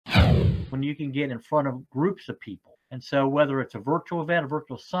when you can get in front of groups of people. And so whether it's a virtual event, a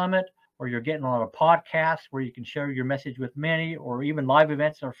virtual summit, or you're getting on a podcast where you can share your message with many, or even live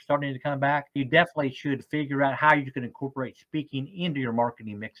events are starting to come back, you definitely should figure out how you can incorporate speaking into your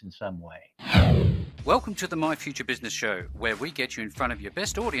marketing mix in some way. Welcome to the My Future Business Show, where we get you in front of your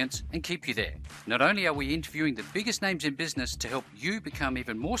best audience and keep you there. Not only are we interviewing the biggest names in business to help you become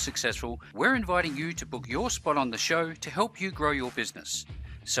even more successful, we're inviting you to book your spot on the show to help you grow your business.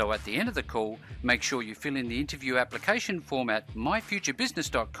 So at the end of the call, make sure you fill in the interview application form at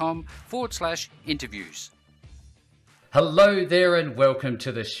myfuturebusiness.com/interviews. Hello there and welcome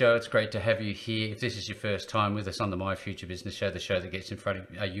to the show. It's great to have you here. If this is your first time with us on the My Future Business Show, the show that gets in front of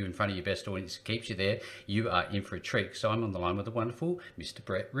you in front of your best audience, keeps you there, you are in for a treat. So I'm on the line with the wonderful Mr.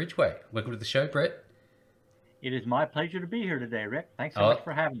 Bret Ridgway. Welcome to the show, Bret. It is my pleasure to be here today, Rick. Thanks so much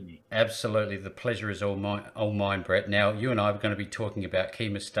for having me. Absolutely. The pleasure is all mine, Bret. Now, you and I are going to be talking about key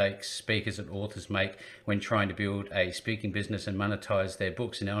mistakes speakers and authors make when trying to build a speaking business and monetize their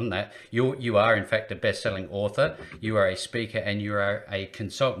books. And on that, you are, in fact, a best-selling author. You are a speaker and you are a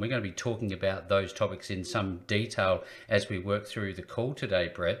consultant. We're going to be talking about those topics in some detail as we work through the call today,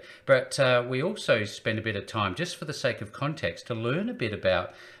 Bret. But we also spend a bit of time, just for the sake of context, to learn a bit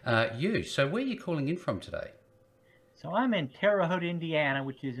about you. So where are you calling in from today? So I'm in Terre Haute, Indiana,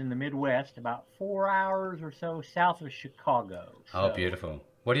 which is in the Midwest, about 4 hours or so south of Chicago. Oh, beautiful.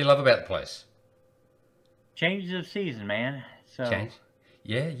 What do you love about the place? Changes of season, man. So Change?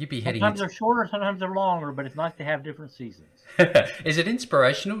 Yeah, you'd be heading sometimes they're shorter, sometimes they're longer, but it's nice to have different seasons. Is it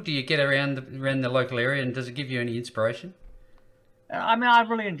inspirational? Do you get around the local area, and does it give you any inspiration? I mean, I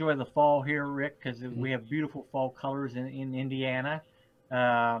really enjoy the fall here, Rick, because we have beautiful fall colors in Indiana.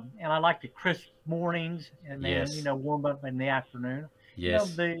 And I like the crisp mornings, and then warm up in the afternoon.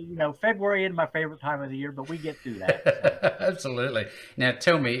 Yes. February isn't my favorite time of the year, but we get through that. So. Absolutely. Now,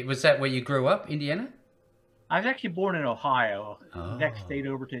 tell me, was that where you grew up, Indiana? I was actually born in Ohio, next state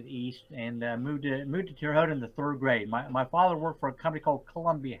over to the east, and moved to Terre Haute in the 3rd grade. My father worked for a company called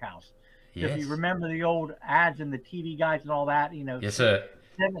Columbia House. Yes. If you remember the old ads and the TV guides and all that, Yes, sir.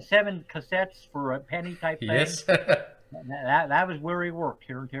 Seven cassettes for a penny type thing. Yes. That was where he worked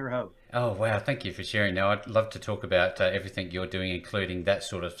here in Terre Haute. Oh, wow. Thank you for sharing. Now, I'd love to talk about everything you're doing, including that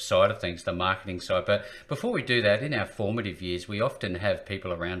sort of side of things, the marketing side. But before we do that, in our formative years, we often have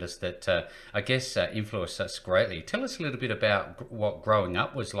people around us that, I guess, influence us greatly. Tell us a little bit about what growing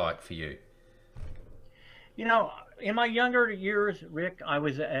up was like for you. In my younger years, Rick, I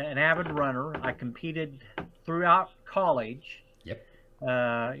was an avid runner. I competed throughout college. Yep.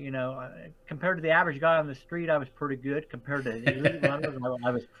 Compared to the average guy on the street, I was pretty good. Compared to the elite runners, I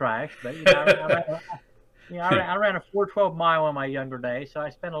was trash. But I ran a 4:12 mile in my younger days, so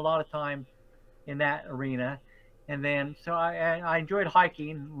I spent a lot of time in that arena. And then, so I enjoyed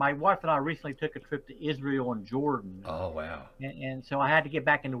hiking. My wife and I recently took a trip to Israel and Jordan. Oh, wow. And so I had to get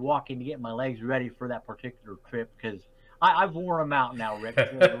back into walking to get my legs ready for that particular trip, because I've worn them out now, Rick.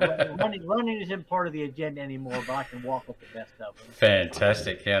 Running isn't part of the agenda anymore, but I can walk with the best of them.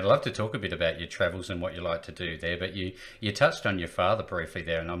 Fantastic. Yeah, I'd love to talk a bit about your travels and what you like to do there, but you touched on your father briefly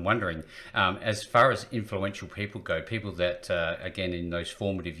there, and I'm wondering, as far as influential people go, people that, again, in those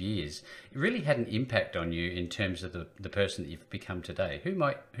formative years, really had an impact on you in terms of the person that you've become today. Who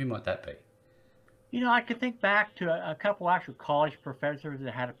might that be? I could think back to a couple actual college professors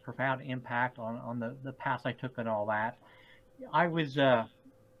that had a profound impact on the path I took and all that. I was, I've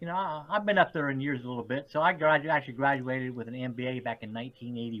been up there in years a little bit. So I actually graduated with an MBA back in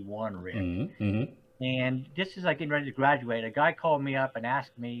 1981, Rick. Mm-hmm. And just as I getting ready to graduate, a guy called me up and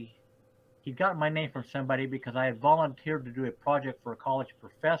asked me, he'd gotten my name from somebody because I had volunteered to do a project for a college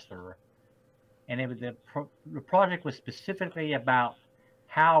professor. And the project was specifically about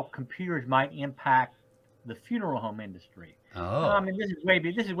how computers might impact the funeral home industry. Oh. I mean, this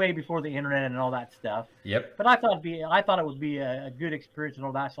is way before the internet and all that stuff. Yep. But I thought it would be a good experience and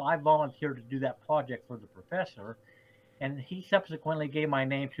all that, so I volunteered to do that project for the professor. And he subsequently gave my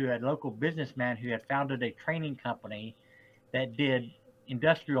name to a local businessman who had founded a training company that did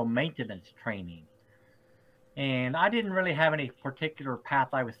industrial maintenance training. And I didn't really have any particular path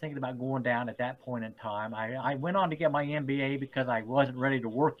I was thinking about going down at that point in time. I went on to get my MBA because I wasn't ready to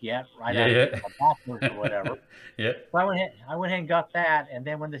work yet, after my bachelor's or whatever. Yeah. So I went ahead and got that. And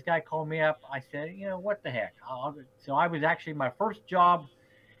then when this guy called me up, I said, what the heck? So I was actually, my first job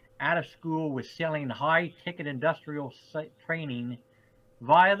out of school was selling high-ticket industrial training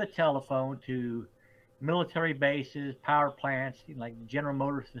via the telephone to military bases, power plants, like General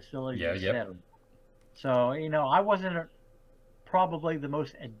Motors facilities, etc. So, I wasn't probably the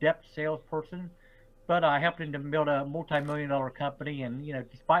most adept salesperson, but I helped him to build a multi-million-dollar company, and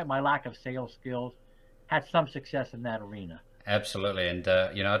despite my lack of sales skills, had some success in that arena. Absolutely, and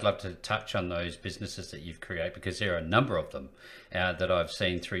I'd love to touch on those businesses that you've created because there are a number of them that I've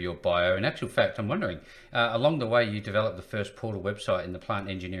seen through your bio. In actual fact, I'm wondering, along the way, you developed the first portal website in the plant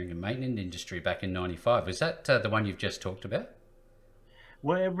engineering and maintenance industry back in '95. Is that the one you've just talked about?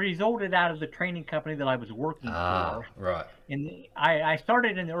 Well, it resulted out of the training company that I was working Ah, for. right. I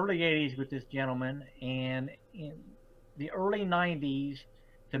started in the early 80s with this gentleman, and in the early 90s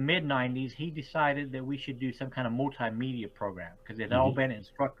to mid 90s, he decided that we should do some kind of multimedia program because it had all Hmm. been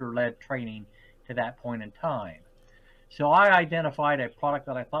instructor led training to that point in time. So I identified a product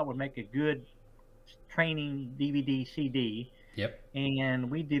that I thought would make a good training DVD CD, Yep.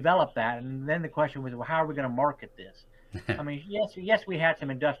 and we developed that. And then the question was, well, how are we going to market this? I mean, yes, we had some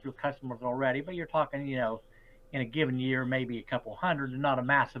industrial customers already, but you're talking, in a given year, maybe a couple hundred, and not a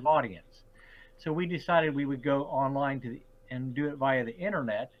massive audience. So we decided we would go online and do it via the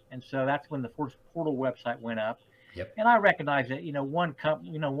internet, and so that's when the first portal website went up. Yep. And I recognized that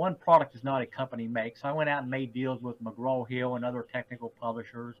one product is not a company make. So I went out and made deals with McGraw Hill and other technical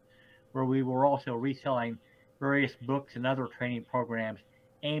publishers, where we were also reselling various books and other training programs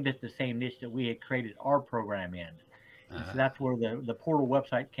aimed at the same niche that we had created our program in. And so Uh, that's where the portal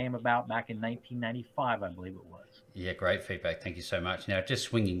website came about back in 1995, I believe it was. Yeah, great feedback. Thank you so much. Now, just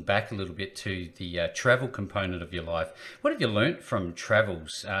swinging back a little bit to the travel component of your life, what have you learnt from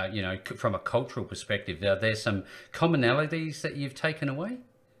travels? From a cultural perspective, are there some commonalities that you've taken away?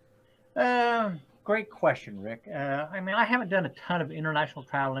 Uh, Great question, Rick. I mean, I haven't done a ton of international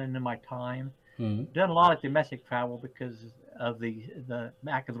traveling in my time. Hmm. Done a lot of domestic travel because of the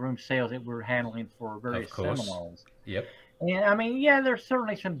back of the room sales that we're handling for Of various course. seminars. Yep. And I mean, yeah, there's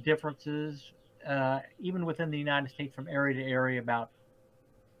certainly some differences, even within the United States from area to area about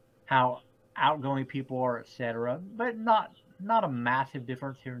how outgoing people are, et cetera, but not a massive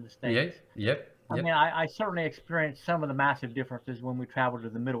difference here in the Yeah. States. Yep. I mean, Yep. I certainly experienced some of the massive differences when we traveled to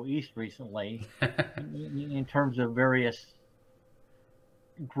the Middle East recently in terms of various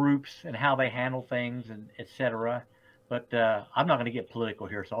groups and how they handle things and et cetera. But I'm not going to get political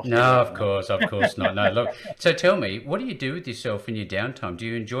here, so I'll stay No, away of from course, of course not. No, look. So tell me, what do you do with yourself in your downtime? Do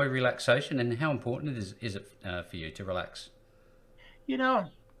you enjoy relaxation, and how important is it for you to relax? You know,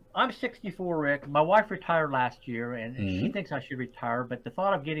 I'm 64, Rick. My wife retired last year, and she Hmm. thinks I should retire. But the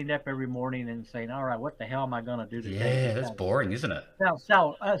thought of getting up every morning and saying, "All right, what the hell am I going to do today?" Yeah, just that's sounds boring, isn't it?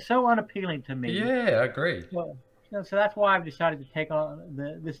 so unappealing to me. Yeah, I agree. So, so that's why I've decided to take on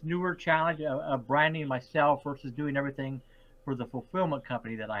this newer challenge of branding myself versus doing everything for the fulfillment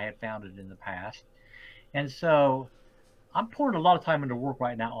company that I had founded in the past. And so I'm pouring a lot of time into work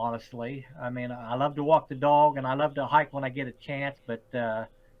right now, honestly. I mean, I love to walk the dog and I love to hike when I get a chance, but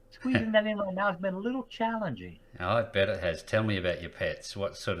squeezing that in right now has been a little challenging. I bet it has. Tell me about your pets.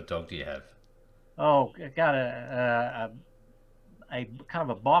 What sort of dog do you have? Oh, I got a kind of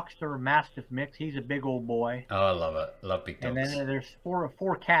a Boxer Mastiff mix. He's a big old boy. Oh, I love it. Love big And dogs. then there's four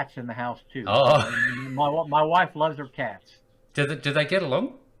cats in the house too. So Oh, my wife loves her cats. do they get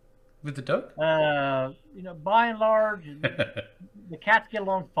along with the dog? By and large, the cats get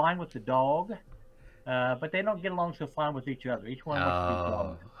along fine with the dog, but they don't get along so fine with each other. Each one wants to be Oh,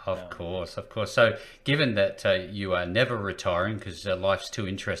 dominant. of So, course, of course. So, given that you are never retiring because life's too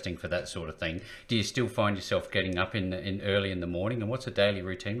interesting for that sort of thing, do you still find yourself getting up in early in the morning? And what's a daily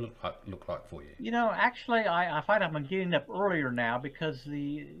routine look like for you? actually, I find I'm getting up earlier now because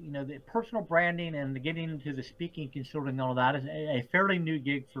the personal branding and the getting into the speaking, consulting, and all that is a fairly new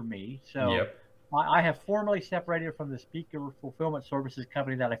gig for me. So Yep. I have formally separated from the speaker fulfillment services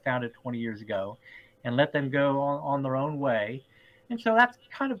company that I founded 20 years ago and let them go on their own way. And so that's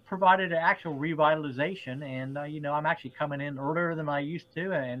kind of provided an actual revitalization. And, I'm actually coming in earlier than I used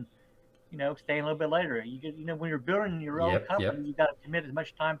to and, staying a little bit later. When you're building your own Yep. company, Yep. you got to commit as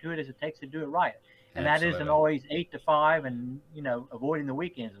much time to it as it takes to do it right. And that isn't Absolutely. always 8 to 5 and, avoiding the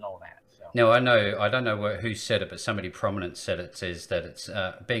weekends and all that. So. Now, I don't know who said it, but somebody prominent said it. Says that it's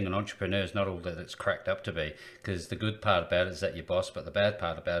being an entrepreneur is not all that it's cracked up to be. Because the good part about it is that you're boss, but the bad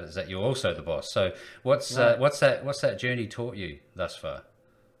part about it is that you're also the boss. So, Right. what's that journey taught you thus far?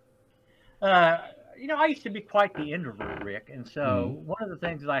 Uh, I used to be quite the introvert, Rick, and Mm. so one of the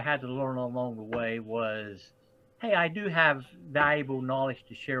things that I had to learn along the way was, hey, I do have valuable knowledge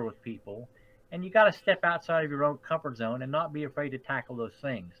to share with people, and you got to step outside of your own comfort zone and not be afraid to tackle those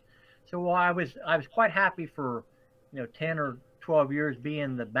things. So while I was quite happy for 10 or 12 years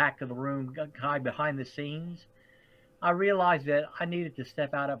being the back of the room guy behind the scenes, I realized that I needed to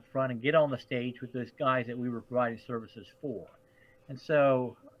step out up front and get on the stage with those guys that we were providing services for. And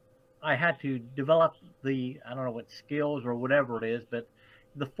so I had to develop I don't know what skills or whatever it is, but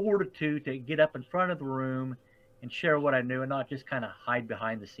the fortitude to get up in front of the room and share what I knew and not just kind of hide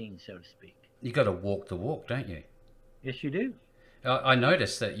behind the scenes, so to speak. You got to walk the walk, don't you? Yes, you do. I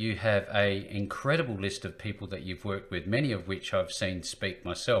noticed that you have a incredible list of people that you've worked with, many of which I've seen speak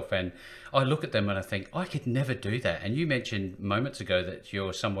myself, and I look at them and I think I could never do that. And you mentioned moments ago that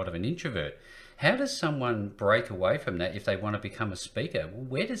you're somewhat of an introvert. How does someone break away from that if they want to become a speaker?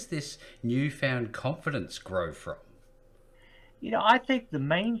 Where does this newfound confidence grow from? I think the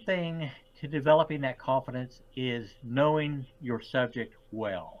main thing to developing that confidence is knowing your subject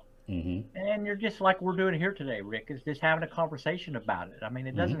well. Hmm. And you're just like we're doing here today, Rick, is just having a conversation about it. I mean,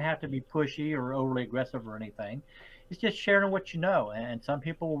 it doesn't Hmm. have to be pushy or overly aggressive or anything. It's just sharing what you know. And some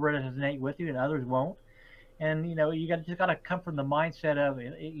people will resonate with you and others won't. And you just got to come from the mindset of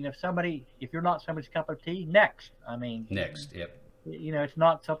if you're not somebody's cup of tea, next. I mean, Next, yep. it's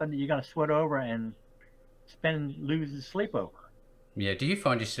not something that you're going to sweat over and lose sleep over. Yeah. Do you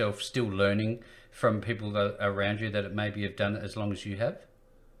find yourself still learning from people that around you that maybe have done it as long as you have?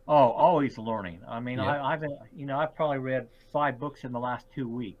 Oh, always learning. I mean, Yeah. I've probably read 5 books in the last 2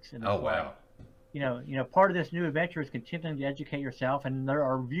 weeks, and Oh, it's like, wow. part of this new adventure is continuing to educate yourself, and there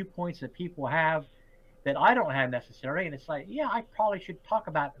are viewpoints that people have that I don't have necessarily, and it's like, yeah, I probably should talk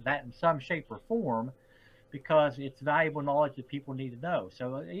about that in some shape or form because it's valuable knowledge that people need to know.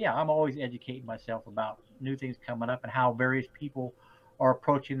 So, yeah, I'm always educating myself about new things coming up and how various people are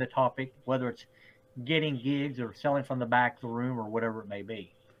approaching the topic, whether it's getting gigs or selling from the back of the room or whatever it may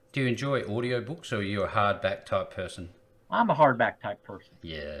be. Do you enjoy audiobooks or are you a hardback type person? I'm a hardback type person.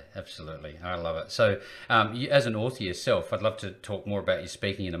 Yeah, absolutely. I love it. So, as an author yourself, I'd love to talk more about your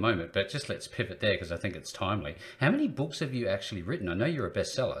speaking in a moment, but just let's pivot there because I think it's timely. How many books have you actually written? I know you're a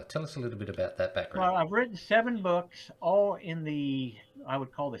bestseller. Tell us a little bit about that background. Well, I've written 7 books, all in I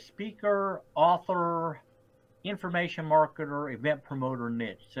would call the speaker, author, information marketer, event promoter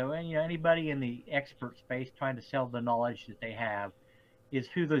niche. So, anybody in the expert space trying to sell the knowledge that they have is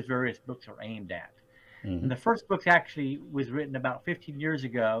who those various books are aimed at. And Hmm. the first book actually was written about 15 years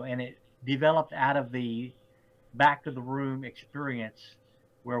ago, and it developed out of the back of the room experience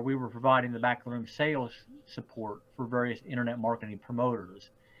where we were providing the back of the room sales support for various internet marketing promoters.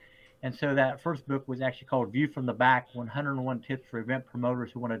 And so that first book was actually called View from the Back: 101 Tips for Event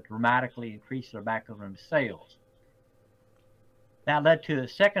Promoters Who Want to Dramatically Increase Their Back of the Room Sales. That led to the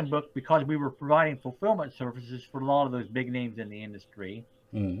second book because we were providing fulfillment services for a lot of those big names in the industry.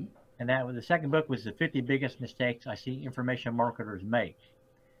 Hmm. And the second book was the 50 biggest mistakes I see information marketers make.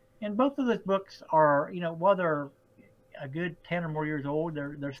 And both of those books are, while they're a good 10 or more years old,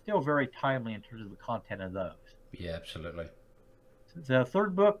 they're still very timely in terms of the content of those. Yeah, absolutely. The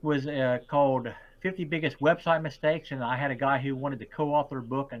third book was called 50 Biggest Website Mistakes, and I had a guy who wanted to co-author a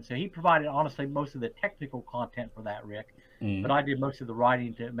book, and so he provided honestly most of the technical content for that, Rick, but Hmm. I did most of the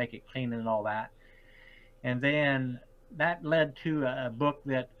writing to make it clean and all that. And then that led to a book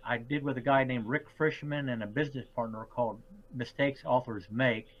that I did with a guy named Rick Frischman and a business partner called Mistakes Authors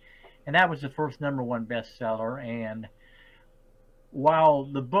Make. And that was the first #1 bestseller. And while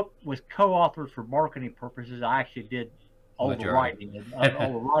the book was co-authored for marketing purposes, I actually did all the Majority. writing,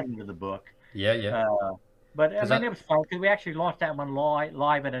 all the writing of the book. Yeah, yeah. But I Because mean, it was fun because we actually launched that one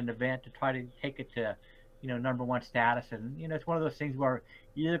live at an event to try to take it to, #1 status. And it's one of those things where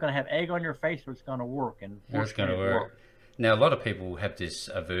you're either going to have egg on your face or it's going to work. And it's going fortunately, to it worked. work. Now, a lot of people have this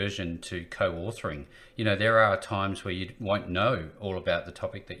aversion to co-authoring. There are times where you won't know all about the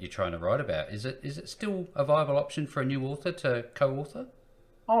topic that you're trying to write about. Is it still a viable option for a new author to co-author?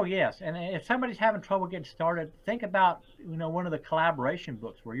 Oh yes, and if somebody's having trouble getting started, think about one of the collaboration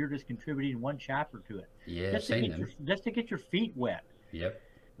books where you're just contributing one chapter to it, Yeah, I've seen them. just to get your feet wet. Yep.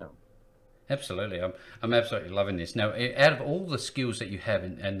 So, Absolutely, I'm absolutely loving this. Now, out of all the skills that you have,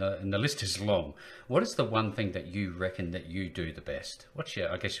 and the list is long, what is the one thing that you reckon that you do the best? What's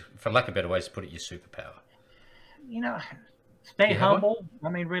your, I guess, for lack of better ways to put it, your superpower? you know, Do stay you have one? humble. I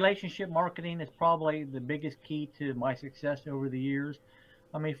mean, relationship marketing is probably the biggest key to my success over the years.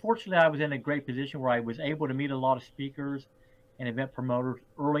 I mean, fortunately, I was in a great position where I was able to meet a lot of speakers and event promoters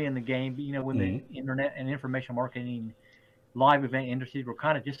early in the game. When the Hmm. internet and information marketing live event industries were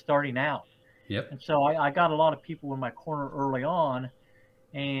kind of just starting out. Yep. And so I got a lot of people in my corner early on,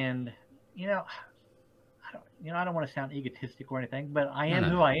 and you know, I don't want to sound egotistic or anything, but I No, am no,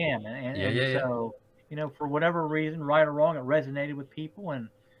 who no. I am, Yeah, and yeah, yeah. so for whatever reason, right or wrong, it resonated with people, and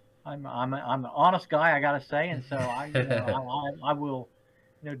I'm an honest guy, I got to say, and so I will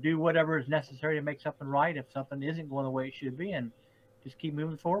do whatever is necessary to make something right if something isn't going the way it should be, and just keep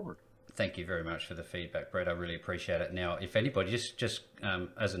moving forward. Thank you very much for the feedback, Brett. I really appreciate it. Now, if anybody, just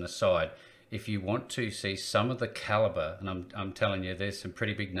as an aside, if you want to see some of the caliber, and I'm telling you, there's some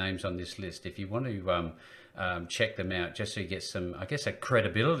pretty big names on this list. If you want to check them out, just so you get some, I guess, a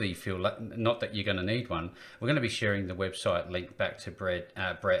credibility feel. Not that you're going to need one. We're going to be sharing the website link back to Brett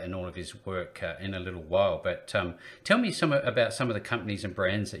and all of his work in a little while. But tell me about some of the companies and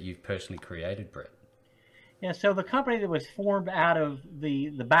brands that you've personally created, Brett. Yeah, so the company that was formed out of the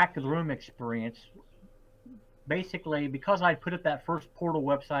back of the room experience, basically because I put up that first portal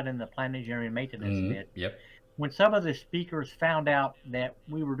website in the plant engineering and maintenance bit. Yep. When some of the speakers found out that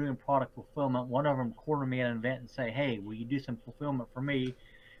we were doing product fulfillment, one of them cornered me at an event and say, "Hey, will you do some fulfillment for me?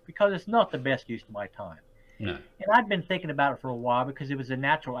 Because it's not the best use of my time." No. And I'd been thinking about it for a while because it was a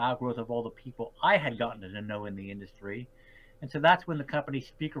natural outgrowth of all the people I had gotten to know in the industry. And so that's when the company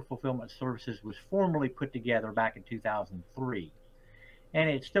Speaker Fulfillment Services was formally put together back in 2003. And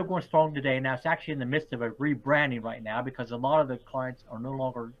it's still going strong today. Now, it's actually in the midst of a rebranding right now because a lot of the clients are no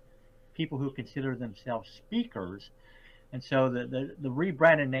longer people who consider themselves speakers. And so the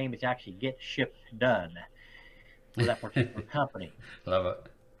rebranded name is actually Get Shipped Done for that particular company. Love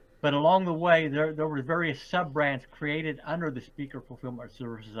it. But along the way, there were various sub-brands created under the Speaker Fulfillment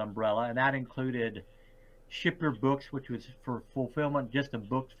Services umbrella, and that included Ship Your Books, which was for fulfillment just of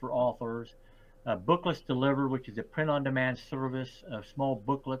books for authors. Booklets Delivered, which is a print-on-demand service of small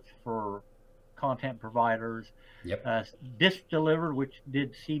booklets for content providers. Yep. Disc Delivered, which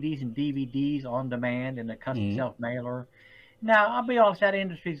did CDs and DVDs on demand in a custom self-mailer. Now, I'll be honest, that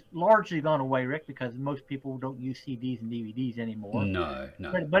industry's largely gone away, Rick, because most people don't use CDs and DVDs anymore. No.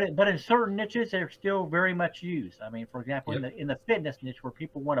 But in certain niches, they're still very much used. I mean, for example, in the fitness niche, where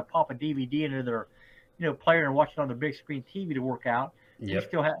people want to pop a DVD into their player and watch it on the big screen TV to work out. We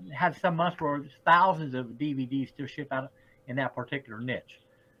still have some months where thousands of DVDs still ship out in that particular niche.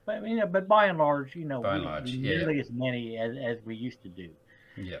 But but by and large, nearly as many as we used to do.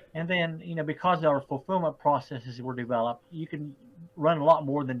 Yeah. And then because our fulfillment processes were developed, you can run a lot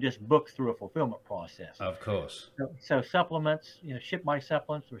more than just books through a fulfillment process. Of course. So supplements, Ship My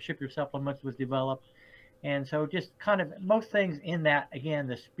Supplements or Ship Your Supplements was developed, and so just kind of most things in that, again,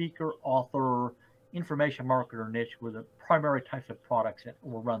 the speaker, author, information marketer niche were the primary types of products that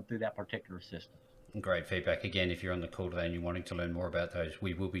were run through that particular system. Great feedback. Again, if you're on the call today and you're wanting to learn more about those,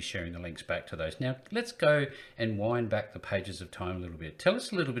 we will be sharing the links back to those. Now, let's go and wind back the pages of time a little bit. Tell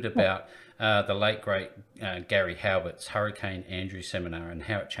us a little bit about the late, great Gary Halbert's Hurricane Andrew seminar and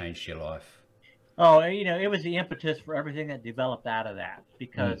how it changed your life. Oh, it was the impetus for everything that developed out of that,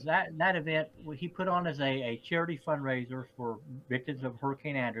 because that event he put on as a charity fundraiser for victims of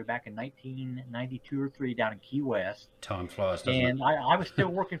Hurricane Andrew back in 1992 or 3 down in Key West. Time flies, doesn't it? And I was still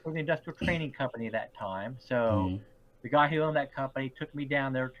working for the industrial training company at that time. So the guy who owned that company took me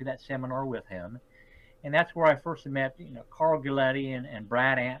down there to that seminar with him. And that's where I first met, Carl Guiletti and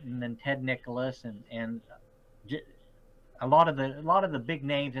Brad Anton and Ted Nicholas and a lot of the big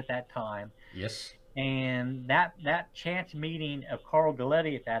names at that time. Yes. And that chance meeting of Carl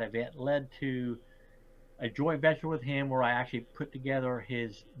Guiletti at that event led to a joint venture with him where I actually put together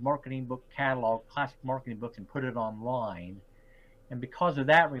his marketing book catalog, classic marketing books, and put it online. And because of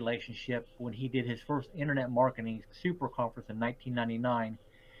that relationship, when he did his first internet marketing super conference in 1999,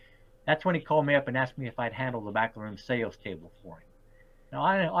 that's when he called me up and asked me if I'd handle the back of the room sales table for him. Now,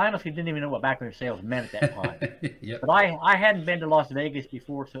 I honestly didn't even know what back of the room sales meant at that time. But I hadn't been to Las Vegas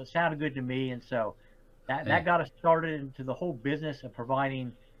before, so it sounded good to me. And so that got us started into the whole business of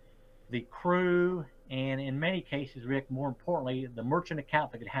providing the crew and, in many cases, Rick, more importantly, the merchant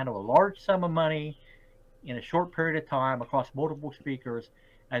account that could handle a large sum of money in a short period of time across multiple speakers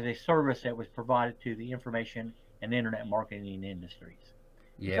as a service that was provided to the information and internet marketing industries.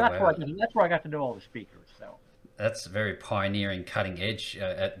 Yeah, so that's where I got to know all the speakers. So. That's very pioneering, cutting edge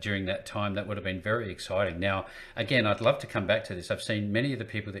during that time. That would have been very exciting. Now, again, I'd love to come back to this. I've seen many of the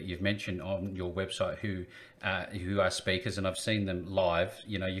people that you've mentioned on your website who are speakers, and I've seen them live.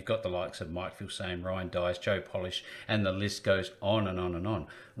 You've got the likes of Mike Filsane, Ryan Dice, Joe Polish, and the list goes on and on and on.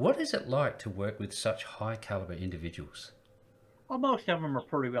 What is it like to work with such high caliber individuals? Well, most of them are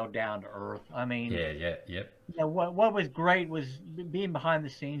pretty well down to earth. I mean, yep. What was great was being behind the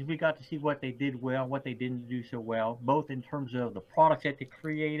scenes. We got to see what they did well, what they didn't do so well, both in terms of the products that they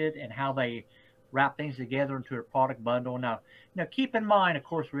created and how they wrap things together into a product bundle. Now, keep in mind, of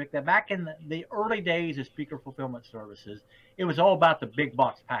course, Rick, that back in the early days of speaker fulfillment services, it was all about the big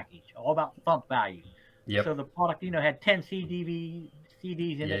box package, all about thump value. Yep. So the product, had 10 CDs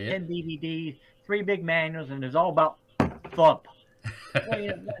in it, 10 DVDs, 3 big manuals, and it was all about thump.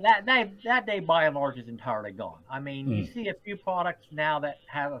 Well, that day by and large is entirely gone. I mean, you Mm. see a few products now that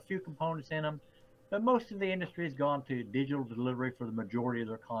have a few components in them, but most of the industry has gone to digital delivery for the majority of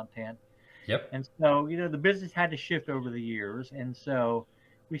their content. Yep. And so, the business had to shift over the years. And so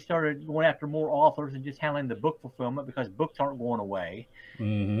we started going after more authors and just handling the book fulfillment because books aren't going away.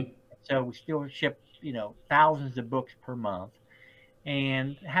 Hmm. So we still ship, thousands of books per month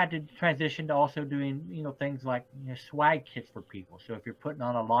and had to transition to also doing, things like, swag kits for people. So if you're putting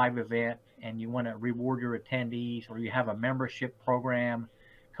on a live event and you want to reward your attendees, or you have a membership program,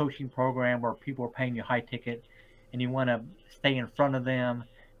 coaching program where people are paying you high ticket and you want to stay in front of them,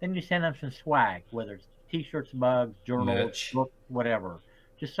 then you send them some swag, whether it's t-shirts, mugs, journals, Merch. books, whatever,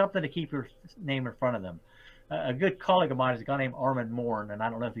 just something to keep your name in front of them. A good colleague of mine is a guy named Armin Morn, and I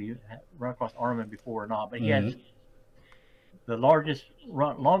don't know if you run across Armin before or not, but he has Hmm. the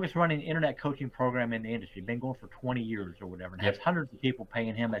longest running internet coaching program in the industry, been going for 20 years or whatever, and has Yep. hundreds of people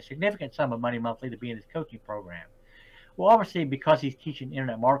paying him a significant sum of money monthly to be in his coaching program. Well, obviously, because he's teaching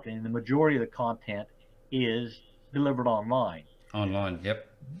internet marketing, the majority of the content is delivered online. Online. Yep.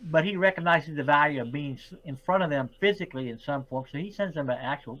 But he recognizes the value of being in front of them physically in some form. So he sends them an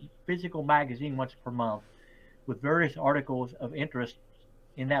actual physical magazine once per month with various articles of interest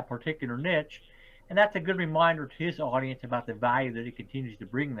in that particular niche. And that's a good reminder to his audience about the value that he continues to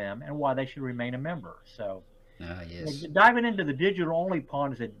bring them and why they should remain a member. So, Ah, yes. diving into the digital only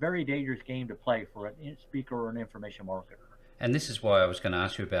pond is a very dangerous game to play for a speaker or an information marketer. And this is why I was going to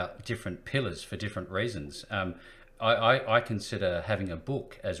ask you about different pillars for different reasons. I consider having a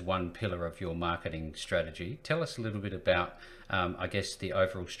book as one pillar of your marketing strategy. Tell us a little bit about, I guess, the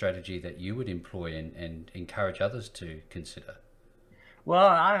overall strategy that you would employ and encourage others to consider.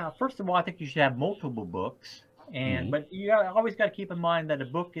 Well, first of all, I think you should have multiple books, Mm. but you always got to keep in mind that a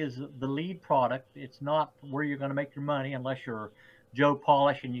book is the lead product. It's not where you're going to make your money unless you're Joe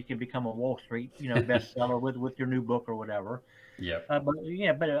Polish and you can become a Wall Street, bestseller with your new book or whatever. Yep. But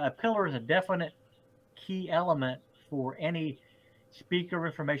a pillar is a definite key element for any speaker,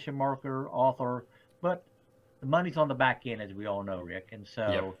 information marketer, author. But the money's on the back end, as we all know, Rick. And Yep.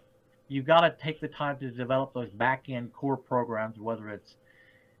 so you've got to take the time to develop those back end core programs, whether it's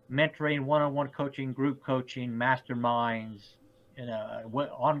mentoring, one-on-one coaching, group coaching, masterminds,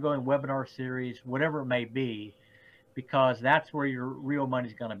 ongoing webinar series, whatever it may be, because that's where your real money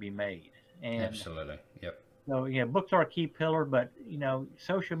is going to be made. And Absolutely. Yep. so, books are a key pillar, but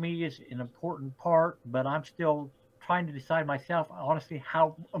social media is an important part. But I'm still trying to decide myself, honestly,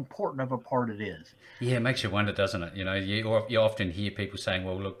 how important of a part it is. Yeah, it makes you wonder, doesn't it? You often hear people saying,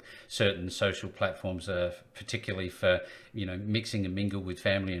 well, look, certain social platforms are particularly for, mixing and mingle with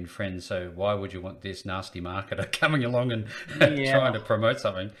family and friends. So why would you want this nasty marketer coming along and trying Yeah, to promote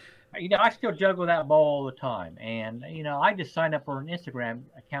something? I still juggle that ball all the time, and I just signed up for an Instagram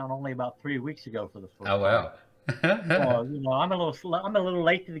account only about 3 weeks ago for the Oh, first time. wow. So I'm a little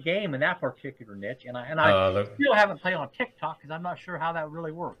late to the game in that particular niche, and I Oh, look. still haven't played on TikTok because I'm not sure how that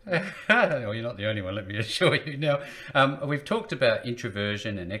really works. Well, you're not the only one, let me assure you. Now, we've talked about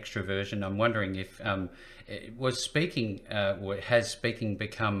introversion and extroversion. I'm wondering if has speaking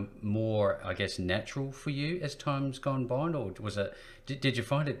become more, I guess, natural for you as time's gone by, or did you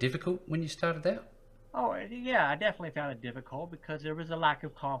find it difficult when you started out? Oh, yeah, I definitely found it difficult because there was a lack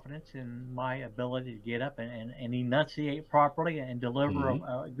of confidence in my ability to get up and enunciate properly and deliver Hmm.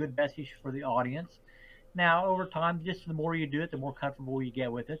 a good message for the audience. Now, over time, just the more you do it, the more comfortable you get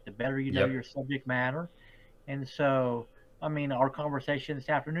with it, the better you know Yep. your subject matter. And so, I mean, our conversation this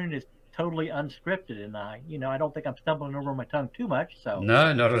afternoon is totally unscripted, and I don't think I'm stumbling over my tongue too much. So,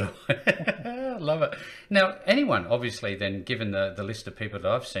 No, not at all. Love it. Now, anyone, obviously, then, given the list of people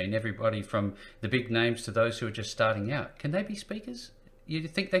that I've seen, everybody from the big names to those who are just starting out, can they be speakers? You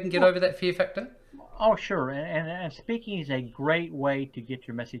think they can get well, over that fear factor? oh, sure. And speaking is a great way to get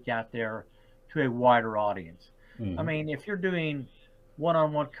your message out there to a wider audience. I Hmm. mean, if you're doing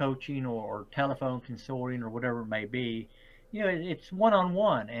one-on-one coaching or telephone consulting or whatever it may be, it's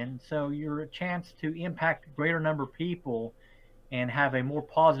one-on-one. And so you're a chance to impact a greater number of people and have a more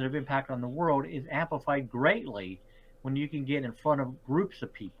positive impact on the world is amplified greatly when you can get in front of groups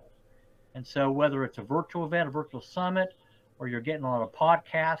of people. And so, whether it's a virtual event, a virtual summit, or you're getting on a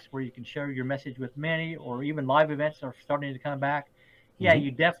podcast where you can share your message with many, or even live events that are starting to come back, yeah, Hmm.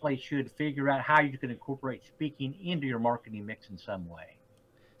 you definitely should figure out how you can incorporate speaking into your marketing mix in some way.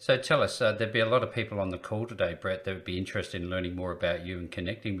 So tell us, there'd be a lot of people on the call today, Brett, that would be interested in learning more about you and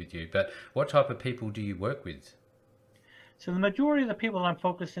connecting with you. But what type of people do you work with? So, the majority of the people I'm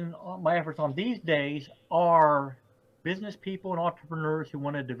focusing on my efforts on these days are business people and entrepreneurs who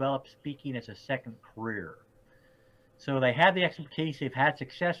want to develop speaking as a second career. So they had the expertise, they've had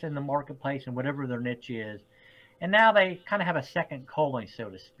success in the marketplace and whatever their niche is, and now they kind of have a second calling, so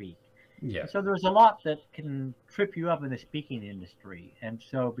to speak. Yeah. And so there's a lot that can trip you up in the speaking industry. And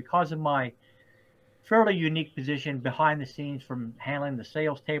so because of my fairly unique position behind the scenes from handling the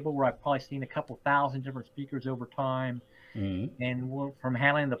sales table, where I've probably seen a couple thousand different speakers over time, Mm. and from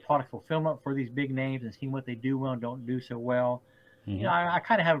handling the product fulfillment for these big names and seeing what they do well and don't do so well. Hmm. I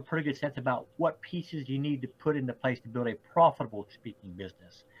kind of have a pretty good sense about what pieces you need to put into place to build a profitable speaking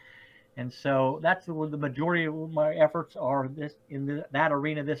business. And so that's where the majority of my efforts are that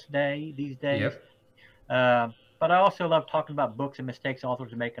arena these days. Yep. But I also love talking about books and mistakes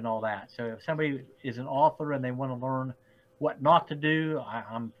authors make and all that. So if somebody is an author and they want to learn what not to do,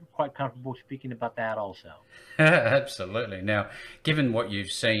 I'm quite comfortable speaking about that also. Absolutely. Now, given what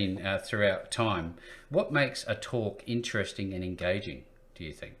you've seen throughout time, what makes a talk interesting and engaging, do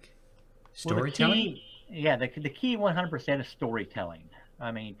you think? Well, Storytelling? the key 100% is storytelling.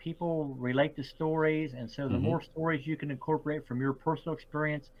 I mean, people relate to stories, and so the Hmm. more stories you can incorporate from your personal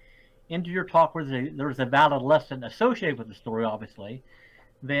experience into your talk, where there's a valid lesson associated with the story, obviously,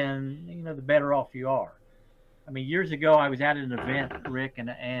 then the better off you are. I mean, years ago, I was at an event, Rick, and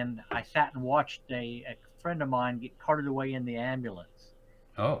I sat and watched a friend of mine get carted away in the ambulance,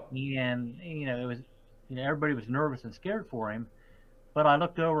 Oh. and it was, everybody was nervous and scared for him. But I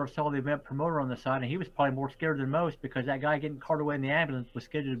looked over and saw the event promoter on the side, and he was probably more scared than most because that guy getting carted away in the ambulance was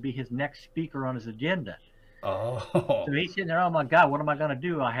scheduled to be his next speaker on his agenda. So Oh. he's sitting there, oh my God, what am I going to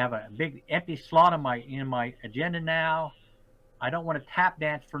do? I have a big empty slot in my agenda now. I don't want to tap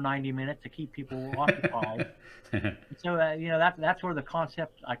dance for 90 minutes to keep people occupied. So that's where the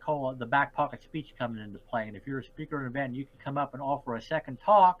concept I call the back pocket speech comes into play. And if you're a speaker at an event, you can come up and offer a second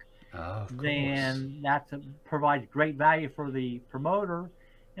talk, Oh, of course. then that provides great value for the promoter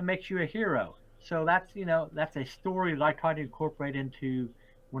and makes you a hero. So that's a story that I try to incorporate into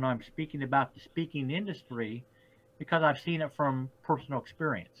when I'm speaking about the speaking industry because I've seen it from personal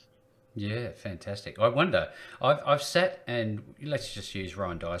experience. Yeah, fantastic. I wonder, I've sat and let's just use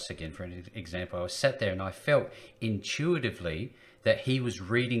Ryan Dice again for an example. I was sat there and I felt intuitively that he was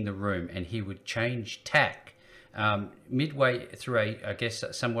reading the room and he would change tack midway through I guess,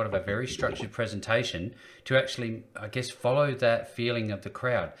 somewhat of a very structured presentation to actually, I guess, follow that feeling of the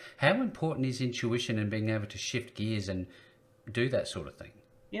crowd. How important is intuition and being able to shift gears and do that sort of thing?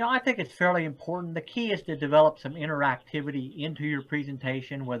 I think it's fairly important. The key is to develop some interactivity into your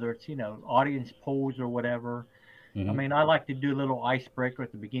presentation, whether it's, audience polls or whatever. I Hmm. mean, I like to do a little icebreaker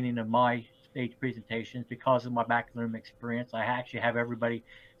at the beginning of my stage presentations because of my back of the room experience. I actually have everybody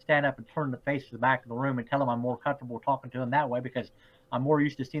stand up and turn the face to the back of the room and tell them I'm more comfortable talking to them that way because I'm more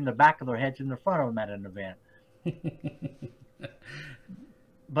used to seeing the back of their heads than the front of them at an event.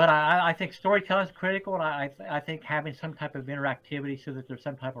 But I think storytelling is critical, and I think having some type of interactivity so that there's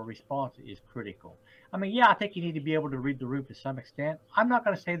some type of response is critical. I mean, yeah, I think you need to be able to read the room to some extent. I'm not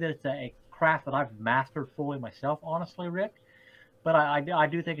going to say that it's a craft that I've mastered fully myself, honestly, Rick, but I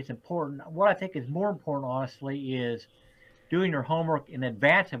do think it's important. What I think is more important, honestly, is doing your homework in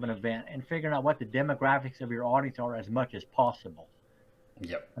advance of an event and figuring out what the demographics of your audience are as much as possible.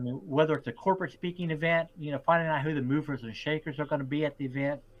 Yep. I mean, whether it's a corporate speaking event, finding out who the movers and shakers are going to be at the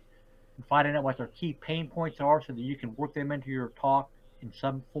event, and finding out what their key pain points are so that you can work them into your talk in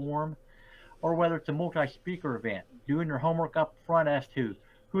some form, or whether it's a multi-speaker event, doing your homework up front as to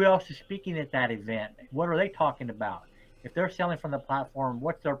who else is speaking at that event, what are they talking about, if they're selling from the platform,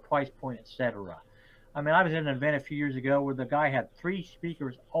 what's their price point, etc. I mean, I was at an event a few years ago where the guy had 3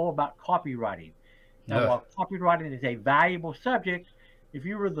 speakers all about copywriting. Now, Ugh. while copywriting is a valuable subject, if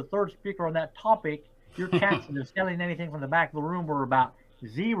you were the third speaker on that topic, your chances of selling anything from the back of the room were about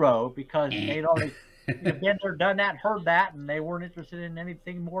 0 because they'd already been there, done that, heard that, and they weren't interested in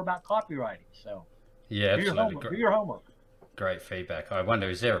anything more about copywriting. So Yeah, do your absolutely. homework. Do your homework. Great feedback. I wonder,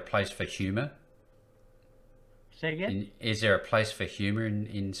 is there a place for humor? Say again? Is there a place for humor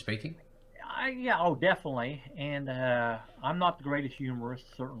in speaking? Yeah, oh, definitely. And I'm not the greatest humorist,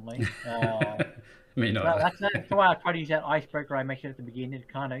 certainly. Me But neither. that's why I try to use that icebreaker I mentioned at the beginning to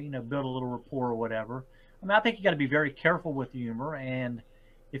kind of, build a little rapport or whatever. I mean, I think you got to be very careful with humor. And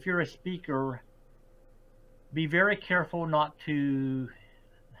if you're a speaker, be very careful not to,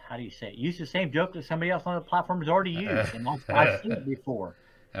 how do you say it, use the same joke that somebody else on the platform has already used. And I've seen it before.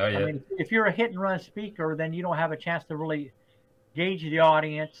 Oh I yeah. mean, if you're a hit and run speaker, then you don't have a chance to really gauge the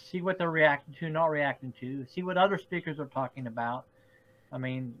audience, see what they're reacting to, not reacting to, see what other speakers are talking about. I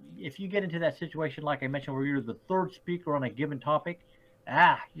mean, if you get into that situation, like I mentioned, where you're the third speaker on a given topic,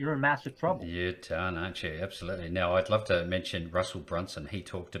 you're in massive trouble. You're done, aren't you? Absolutely. Now, I'd love to mention Russell Brunson. He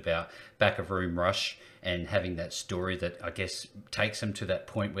talked about back of room rush and having that story that I guess takes them to that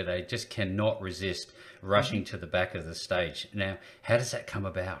point where they just cannot resist rushing to the back of the stage. Now, how does that come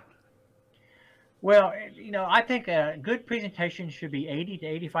about? Well, I think a good presentation should be 80 to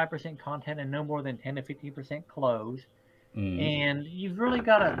 85% content and no more than 10 to 15% close. Mm. And you've really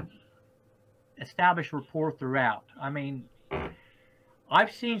got to establish rapport throughout. I mean,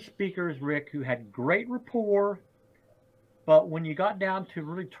 I've seen speakers, Rick, who had great rapport, but when you got down to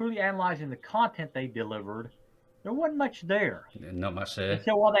really truly analyzing the content they delivered, there wasn't much there. Not much And there.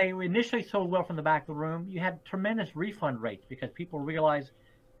 so while they initially sold well from the back of the room, you had tremendous refund rates because people realized,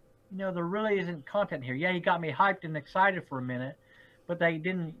 there really isn't content here. Yeah, he got me hyped and excited for a minute, but they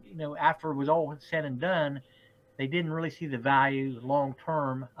didn't, after it was all said and done, they didn't really see the value long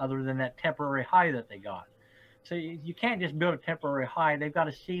term other than that temporary high that they got. So you can't just build a temporary high. They've got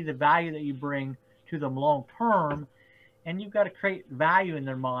to see the value that you bring to them long term, and you've got to create value in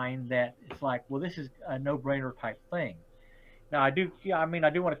their mind that it's like, well, this is a no-brainer type thing. Now, I do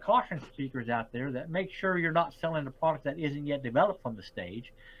want to caution speakers out there that make sure you're not selling a product that isn't yet developed from the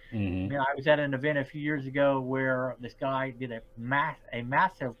stage. Mm-hmm. I was at an event a few years ago where this guy did a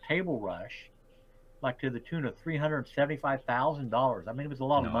massive table rush, like to the tune of $375,000. I mean, it was a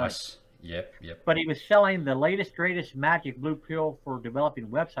lot of money. Nice. Yep. But he was selling the latest, greatest magic blue pill for developing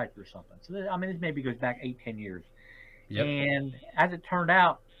websites or something. So, this maybe goes back 8, 10 years. Yep. And as it turned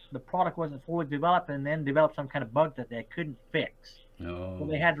out, the product wasn't fully developed and then developed some kind of bug that they couldn't fix. Oh. So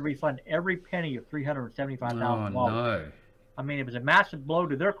they had to refund every penny of $375,000. Oh, no. I mean, it was a massive blow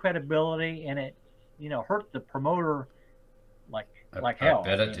to their credibility, and it, hurt the promoter like hell. I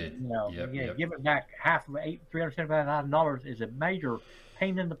bet it did. Yep. Giving back half of $375,000 is a major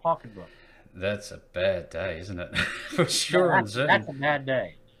pain in the pocketbook. That's a bad day, isn't it? For sure. Yeah, that's a bad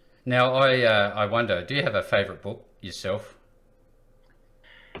day. Now, I wonder, do you have a favorite book yourself?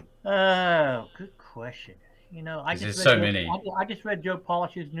 Oh, good question. There's so many. I just read Joe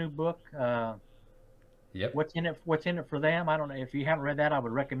Polish's new book. Yep. What's in it for them? I don't know. If you haven't read that, I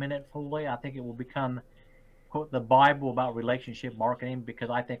would recommend it fully. I think it will become, quote, the Bible about relationship marketing, because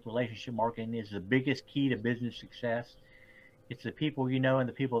I think relationship marketing is the biggest key to business success. It's the people you know and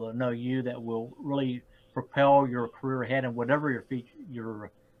the people that know you that will really propel your career ahead in whatever your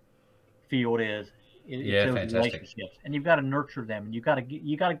field is. Yeah, those fantastic. Relationships, and you've got to nurture them, and you got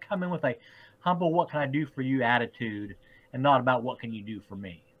to come in with a humble, what can I do for you attitude, and not about what can you do for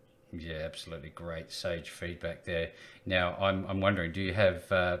me. Yeah, absolutely. Great sage feedback there. Now, I'm wondering, do you have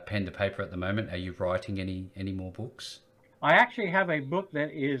pen to paper at the moment? Are you writing any more books? I actually have a book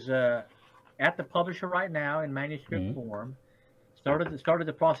that is at the publisher right now in manuscript form. Started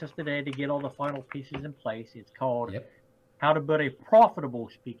the process today to get all the final pieces in place. It's called How to Build a Profitable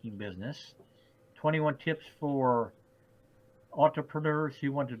Speaking Business. 21 tips for entrepreneurs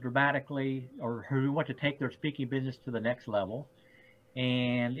who want to dramatically, or who want to take their speaking business to the next level.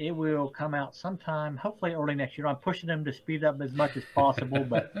 And it will come out sometime, hopefully early next year. I'm pushing them to speed up as much as possible,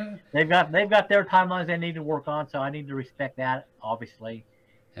 but they've got their timelines they need to work on, so I need to respect that, obviously.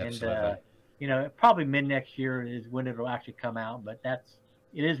 Absolutely. And probably mid next year is when it'll actually come out, but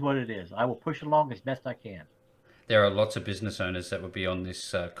it is what it is. I will push it along as best I can. There are lots of business owners that will be on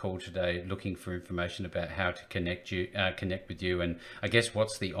this call today looking for information about how to connect with you, and I guess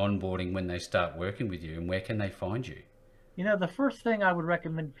what's the onboarding when they start working with you, and where can they find you? The first thing I would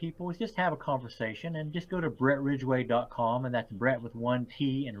recommend people is just have a conversation and just go to BretRidgway.com, and that's Bret with one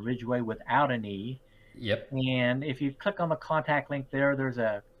T and Ridgway without an E. Yep. And if you click on the contact link there, there's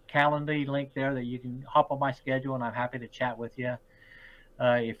a Calendly link there that you can hop on my schedule, and I'm happy to chat with you.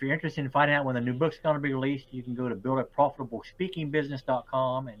 If you're interested in finding out when the new book's going to be released, you can go to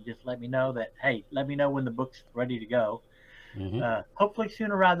buildaprofitablespeakingbusiness.com and just let me know when the book's ready to go. Hopefully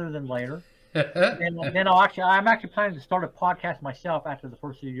sooner rather than later. And then I'm actually planning to start a podcast myself after the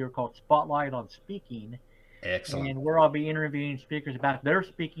first of the year called Spotlight on Speaking. Excellent. And where I'll be interviewing speakers about their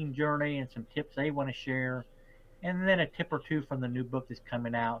speaking journey and some tips they want to share, and then a tip or two from the new book that's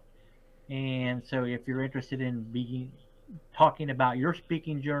coming out. And so if you're interested in talking about your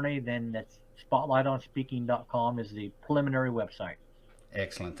speaking journey, then that's spotlightonspeaking.com is the preliminary website.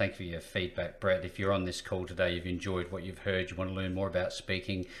 Excellent. Thank you for your feedback, Bret. If you're on this call today, you've enjoyed what you've heard, you want to learn more about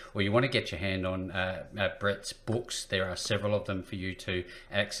speaking, or you want to get your hand on Bret's books, there are several of them for you to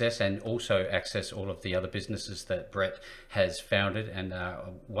access, and also access all of the other businesses that Bret has founded and are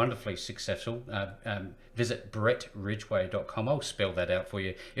wonderfully successful. Visit bretridgway.com. I'll spell that out for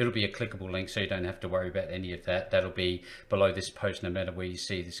you. It'll be a clickable link, so you don't have to worry about any of that. That'll be below this post no matter where you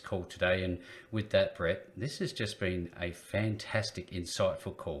see this call today. And with that, Bret, this has just been a fantastic,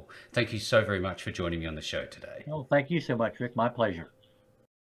 insightful call. Thank you so very much for joining me on the show today. Oh, thank you so much, Rick. My pleasure.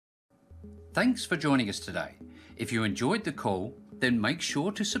 Thanks for joining us today. If you enjoyed the call, then make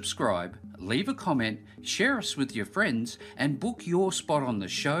sure to subscribe, leave a comment, share us with your friends, and book your spot on the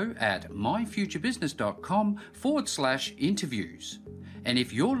show at myfuturebusiness.com/interviews. And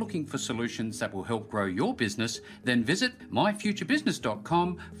if you're looking for solutions that will help grow your business, then visit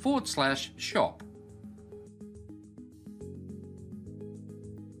myfuturebusiness.com/shop.